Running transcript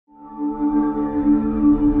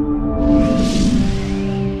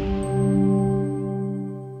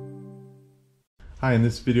Hi, in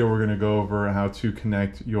this video we're going to go over how to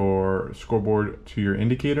connect your scoreboard to your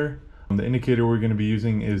indicator. The indicator we're going to be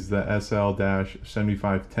using is the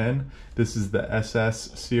SL-7510. This is the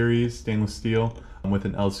SS series stainless steel with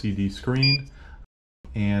an LCD screen.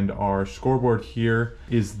 And our scoreboard here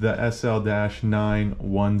is the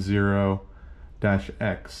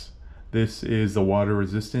SL-910-X. This is the water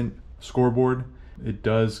resistant scoreboard. It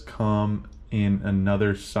does come in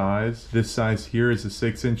another size. This size here is a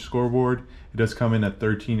 6-inch scoreboard. It does come in a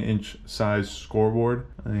 13-inch size scoreboard,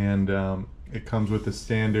 and it comes with a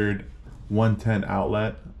standard 110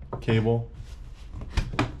 outlet cable,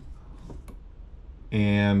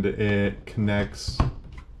 and it connects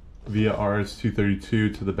via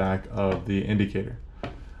RS-232 to the back of the indicator.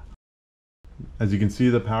 As you can see,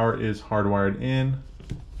 the power is hardwired in,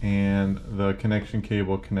 and the connection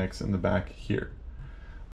cable connects in the back here.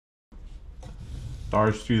 The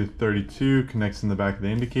RS-232 connects in the back of the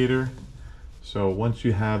indicator. So once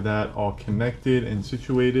you have that all connected and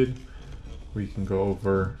situated, we can go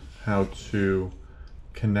over how to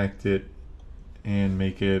connect it and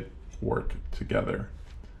make it work together.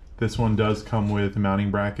 This one does come with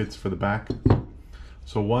mounting brackets for the back.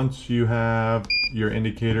 So once you have your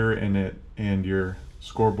indicator and your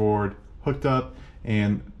scoreboard hooked up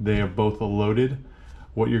and they are both loaded,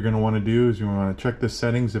 what you're going to want to do is you want to check the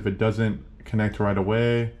settings. If it doesn't connect right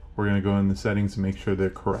away, we're going to go in the settings and make sure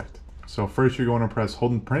they're correct. So first you're going to press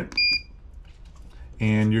hold and print,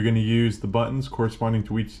 and you're going to use the buttons corresponding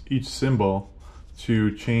to each symbol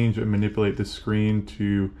to change and manipulate the screen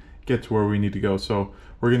to get to where we need to go. So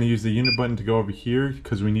we're going to use the unit button to go over here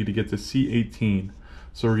because we need to get to C18.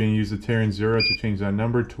 So we're going to use the Terran 0 to change that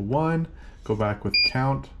number to 1, go back with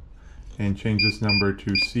count, and change this number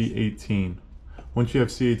to C18. Once you have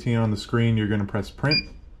C18 on the screen, you're going to press print,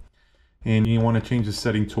 and you want to change the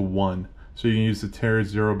setting to 1. So you can use the Terran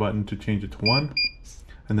 0 button to change it to 1,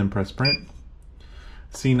 and then press print.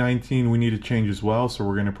 C19 we need to change as well, so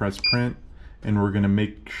we're going to press print, and we're going to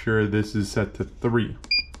make sure this is set to 3.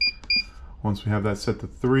 Once we have that set to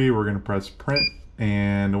 3, we're going to press print,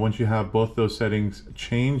 and once you have both those settings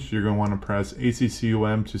changed, you're going to want to press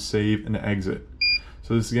ACCUM to save and exit.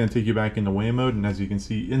 So this is going to take you back into weigh mode, and as you can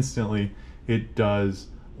see instantly, it does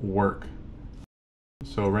work.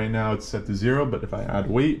 So right now it's set to 0, but if I add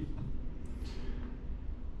weight,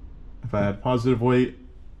 if I add positive weight,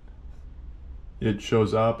 it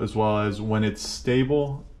shows up, as well as when it's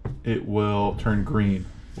stable, it will turn green,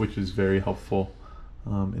 which is very helpful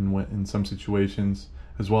in some situations,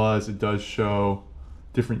 as well as it does show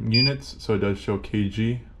different units. So it does show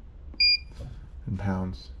kg and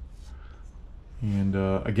pounds. And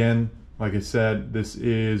again, like I said, this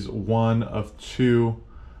is one of 2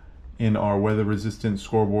 in our weather resistant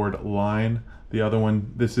scoreboard line. The other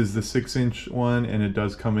one, this is the 6-inch one, and it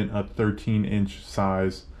does come in a 13-inch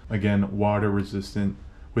size. Again, water resistant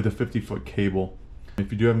with a 50-foot cable.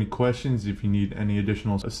 If you do have any questions, if you need any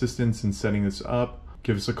additional assistance in setting this up,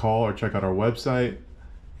 give us a call or check out our website.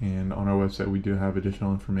 And on our website, we do have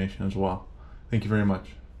additional information as well. Thank you very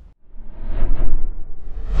much.